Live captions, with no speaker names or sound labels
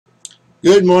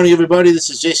Good morning, everybody.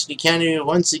 This is Jason DeCanio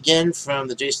once again from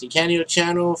the Jason DeCanio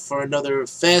channel for another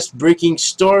fast-breaking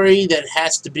story that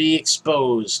has to be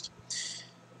exposed.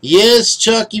 Yes,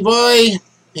 Chucky boy,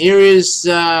 here is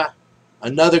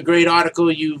another great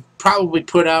article you probably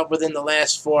put out within the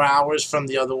last 4 hours from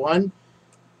the other one.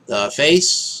 The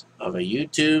face of a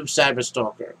YouTube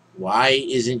cyberstalker. Why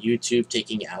isn't YouTube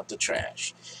taking out the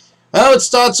trash? Well, it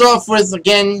starts off with,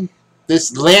 again,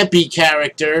 this Lampy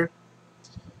character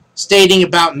stating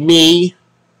about me,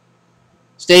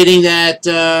 stating that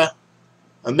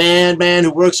a man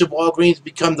who works at Walgreens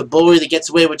become the bully that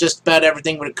gets away with just about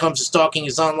everything when it comes to stalking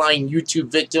his online YouTube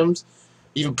victims,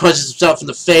 even punches himself in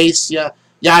the face, yeah,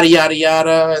 yada yada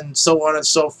yada, and so on and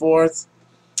so forth.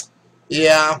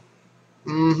 Yeah,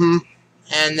 and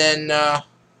then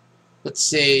let's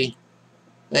see,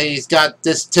 he's got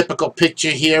this typical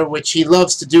picture here, which he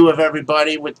loves to do of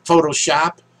everybody with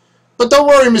Photoshop. But don't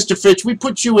worry, Mr. Fitch, we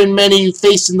put you in many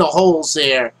facing the holes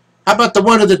there. How about the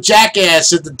one of the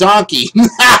jackass at the donkey?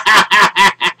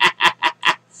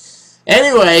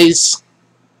 Anyways,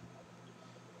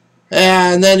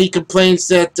 and then he complains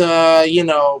that, you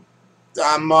know,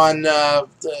 I'm on,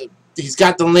 he's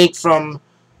got the link from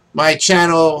my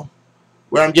channel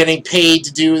where I'm getting paid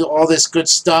to do all this good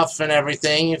stuff and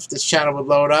everything, if this channel would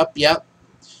load up. Yep.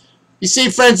 You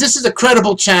see, friends, this is a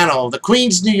credible channel. The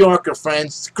Queens New Yorker,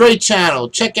 friends. It's a great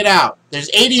channel. Check it out. There's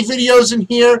 80 videos in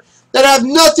here that have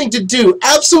nothing to do,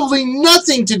 absolutely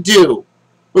nothing to do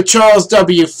with Charles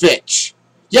W. Fitch.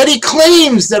 Yet he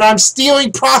claims that I'm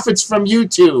stealing profits from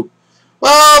YouTube.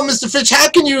 Well, Mr. Fitch, how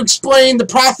can you explain the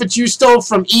profits you stole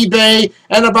from eBay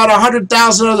and about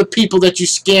 100,000 other people that you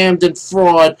scammed and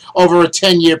fraud over a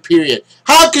 10-year period?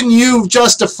 How can you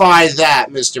justify that,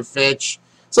 Mr. Fitch?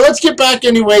 So let's get back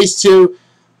anyways to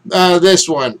this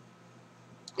one.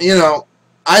 You know,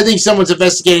 I think someone's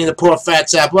investigating the poor fat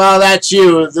sap. Well, that's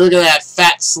you. Look at that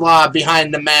fat slob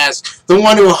behind the mask. The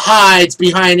one who hides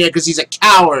behind there because he's a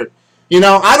coward. You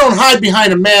know, I don't hide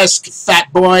behind a mask,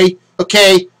 fat boy.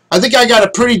 Okay? I think I got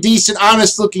a pretty decent,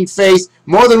 honest-looking face.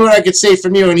 More than what I could say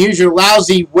from you. And here's your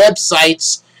lousy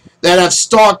websites that have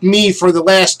stalked me for the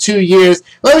last 2 years.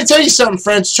 Let me tell you something,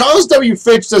 friends. Charles W.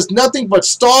 Fitch does nothing but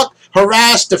stalk,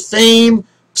 harass, defame,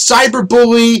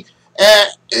 cyberbully.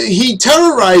 He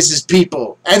terrorizes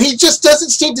people. And he just doesn't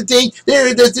seem to think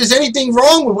there's anything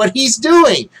wrong with what he's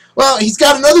doing. Well, he's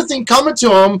got another thing coming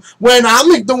to him when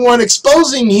I'm the one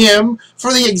exposing him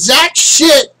for the exact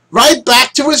shit right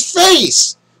back to his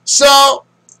face. So,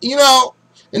 you know,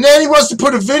 and then he wants to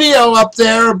put a video up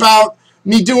there about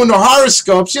me doing the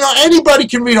horoscopes. You know, anybody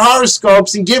can read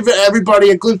horoscopes and give everybody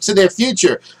a glimpse of their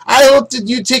future. I hope that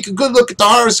you take a good look at the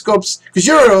horoscopes, because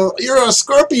you're a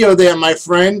Scorpio there, my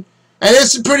friend. And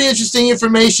there's some pretty interesting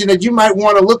information that you might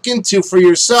want to look into for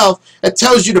yourself that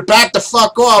tells you to back the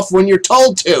fuck off when you're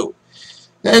told to.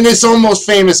 And this Almost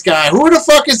Famous guy. Who the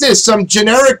fuck is this? Some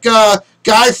generic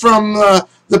guy from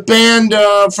the band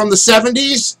from the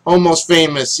 70s? Almost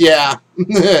Famous, yeah.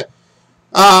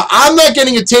 I'm not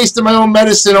getting a taste of my own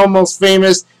medicine, Almost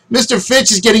Famous. Mr.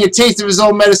 Fitch is getting a taste of his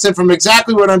own medicine from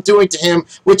exactly what I'm doing to him,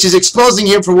 which is exposing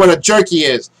him for what a jerk he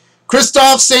is.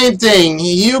 Christoph, same thing.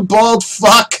 You bald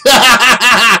fuck.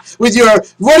 With your,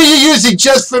 what are you using,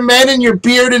 Just for Men and your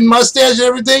beard and mustache and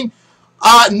everything?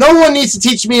 No one needs to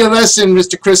teach me a lesson,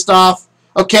 Mr. Christoph.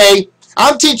 Okay?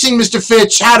 I'm teaching Mr.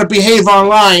 Fitch how to behave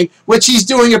online, which he's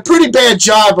doing a pretty bad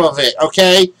job of it,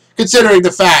 okay? Considering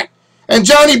the fact. And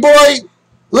Johnny boy,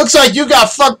 looks like you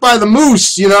got fucked by the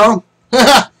moose, you know?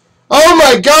 Oh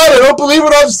my god, I don't believe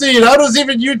what I'm seeing. How does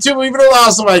even YouTube even allow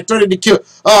somebody threatening to kill?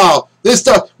 Oh, this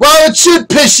stuff. Well, it should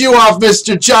piss you off,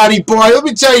 Mr. Johnny boy. Let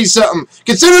me tell you something.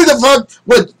 Considering the fuck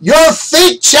what your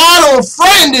fake channel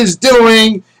friend is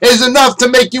doing is enough to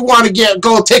make you want to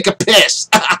go take a piss.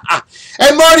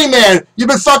 And Marty man, you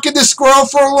been fucking this squirrel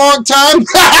for a long time?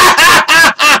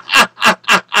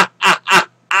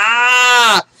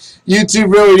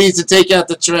 YouTube really needs to take out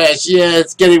the trash. Yeah,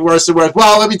 it's getting worse and worse.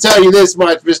 Well, let me tell you this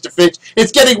much, Mr. Fitch.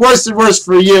 It's getting worse and worse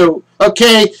for you.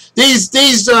 Okay? These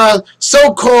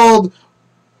so-called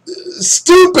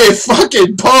stupid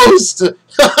fucking posts. You're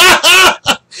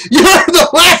the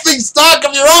laughing stock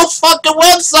of your own fucking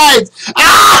websites.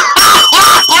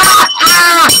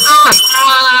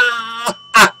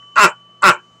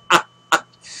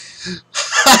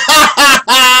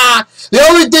 The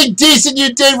only thing decent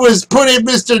you did was put in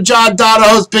Mr. John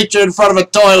Donahoe's picture in front of a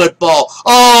toilet bowl.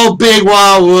 Oh, big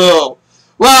wow woo.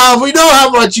 Well, we know how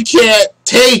much you can't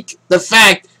take the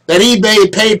fact that eBay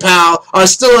and PayPal are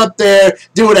still up there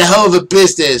doing a hell of a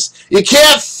business. You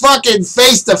can't fucking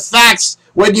face the facts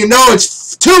when you know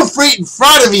it's 2 feet in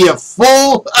front of you,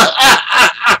 fool.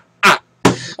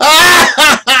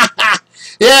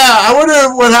 Yeah, I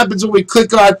wonder what happens when we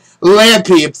click on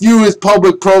Lampy, view his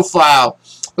public profile.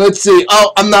 Let's see.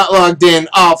 Oh, I'm not logged in.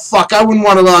 Oh, fuck. I wouldn't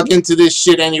want to log into this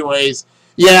shit anyways.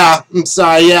 Yeah, I'm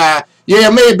sorry. Yeah,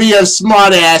 maybe a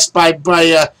smart ass by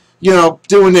you know,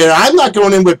 doing it. I'm not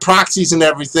going in with proxies and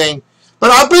everything.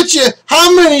 But I'll bet you,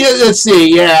 how many, let's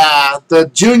see, yeah, the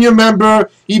junior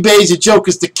member, Ebayisajoke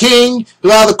is the king.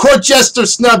 Well, the court jester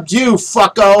snubbed you,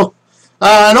 fucko.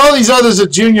 And all these others are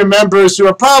junior members who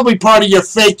are probably part of your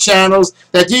fake channels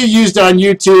that you used on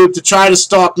YouTube to try to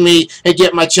stalk me and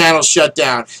get my channel shut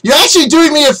down. You're actually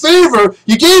doing me a favor.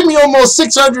 You gave me almost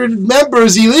 600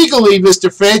 members illegally,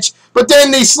 Mr. Finch, but then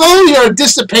they slowly are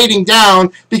dissipating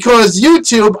down because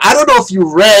YouTube, I don't know if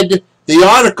you read the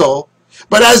article,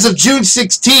 but as of June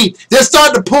 16th, they're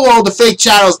starting to pull all the fake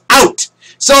channels out.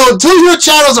 So until your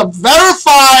channels are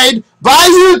verified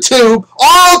by YouTube,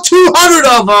 all 200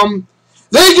 of them,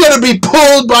 they're going to be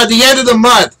pulled by the end of the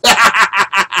month.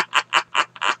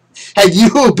 And you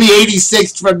will be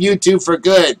 86th from YouTube for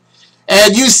good.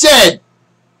 And you said,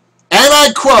 and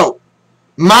I quote,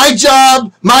 my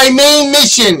job, my main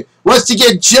mission was to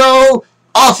get Joe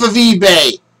off of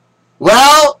eBay.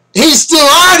 Well, he's still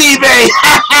on eBay.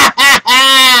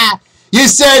 You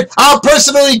said, I'll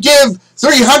personally give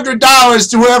 $300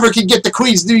 to whoever can get the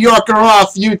Queens New Yorker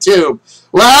off YouTube.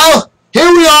 Well, here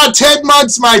we are, 10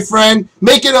 months, my friend.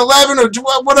 Make it 11 or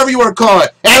whatever you want to call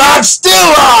it. And I'm still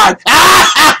on!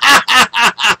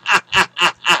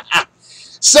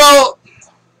 So,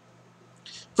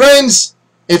 friends,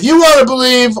 if you want to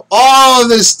believe all of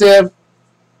this stuff,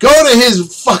 go to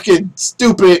his fucking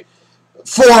stupid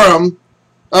forum,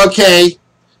 okay?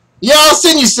 Yeah, I'll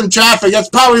send you some traffic. That's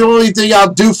probably the only thing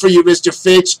I'll do for you, Mr.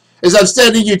 Fitch, is I'm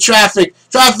sending you traffic.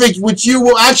 Traffic which you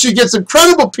will actually get some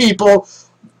credible people,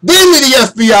 namely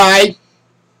the FBI,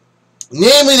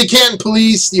 namely the Canton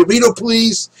Police, the Oviedo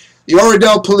Police, the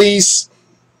Oradell Police.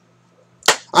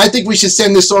 I think we should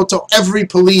send this all to every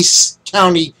police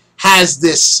county has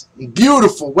this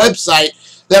beautiful website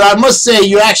that I must say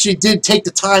you actually did take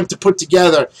the time to put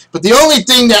together. But the only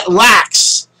thing that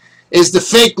lacks is the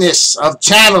fakeness of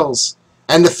channels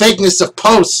and the fakeness of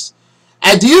posts.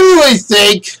 And do you really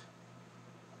think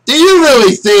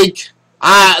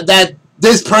that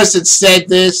this person said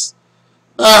this?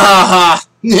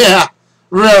 Yeah,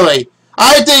 really.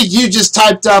 I think you just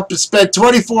typed up and spent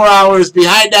 24 hours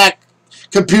behind that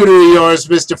computer of yours,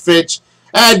 Mr. Finch,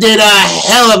 and did a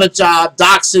hell of a job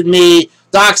doxing me,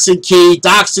 doxing Key,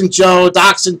 doxing Joe,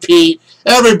 doxing Pete,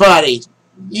 everybody.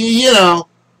 You know.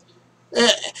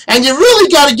 And you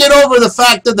really got to get over the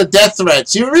fact of the death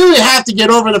threats. You really have to get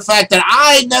over the fact that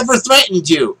I never threatened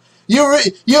you.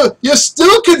 You're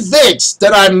still convinced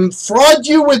that I'm fraud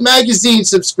you with magazine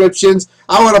subscriptions.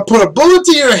 I want to put a bullet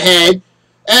to your head,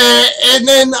 and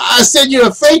then I send you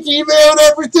a fake email and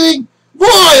everything. Boy,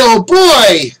 oh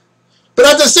boy. But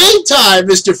at the same time,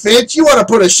 Mr. Finch, you want to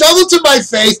put a shovel to my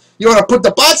face, you want to put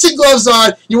the boxing gloves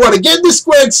on, you want to get in the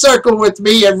squared circle with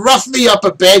me and rough me up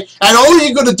a bit, and only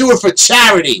you're going to do it for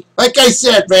charity. Like I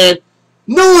said, man,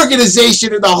 no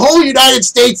organization in the whole United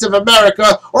States of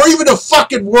America, or even the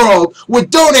fucking world,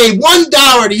 would donate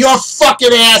 $1 to your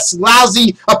fucking ass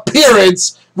lousy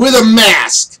appearance with a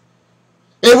mask.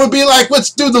 It would be like, let's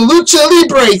do the Lucha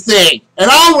Libre thing, and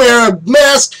I'll wear a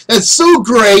mask that's so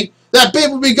great that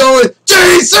people be going,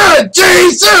 Jason!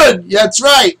 Jason! Yeah, that's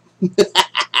right.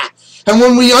 And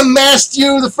when we unmasked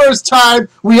you the first time,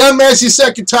 we unmasked you the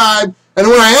second time, and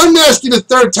when I unmasked you the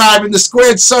third time in the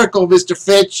squared circle, Mr.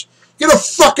 Fitch, you're gonna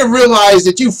fucking realize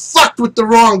that you fucked with the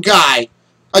wrong guy.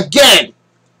 Again,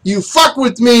 you fuck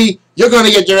with me, you're gonna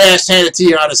get your ass handed to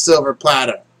you on a silver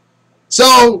platter.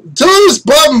 So, until this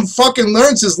bum fucking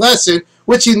learns his lesson,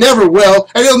 which he never will,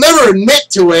 and he'll never admit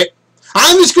to it,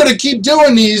 I'm just going to keep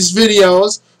doing these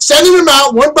videos, sending them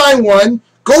out one by one.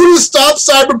 Go to the Stop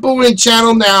Cyberbullying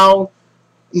channel now,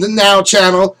 the Now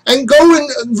channel, and go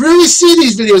and really see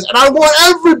these videos. And I want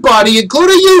everybody,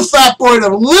 including you, fat boy, to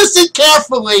listen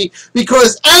carefully,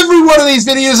 because every one of these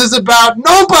videos is about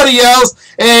nobody else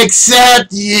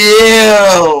except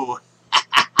you.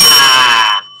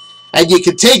 And you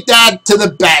can take that to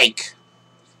the bank.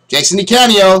 Jason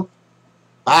DiCanio.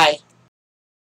 Bye.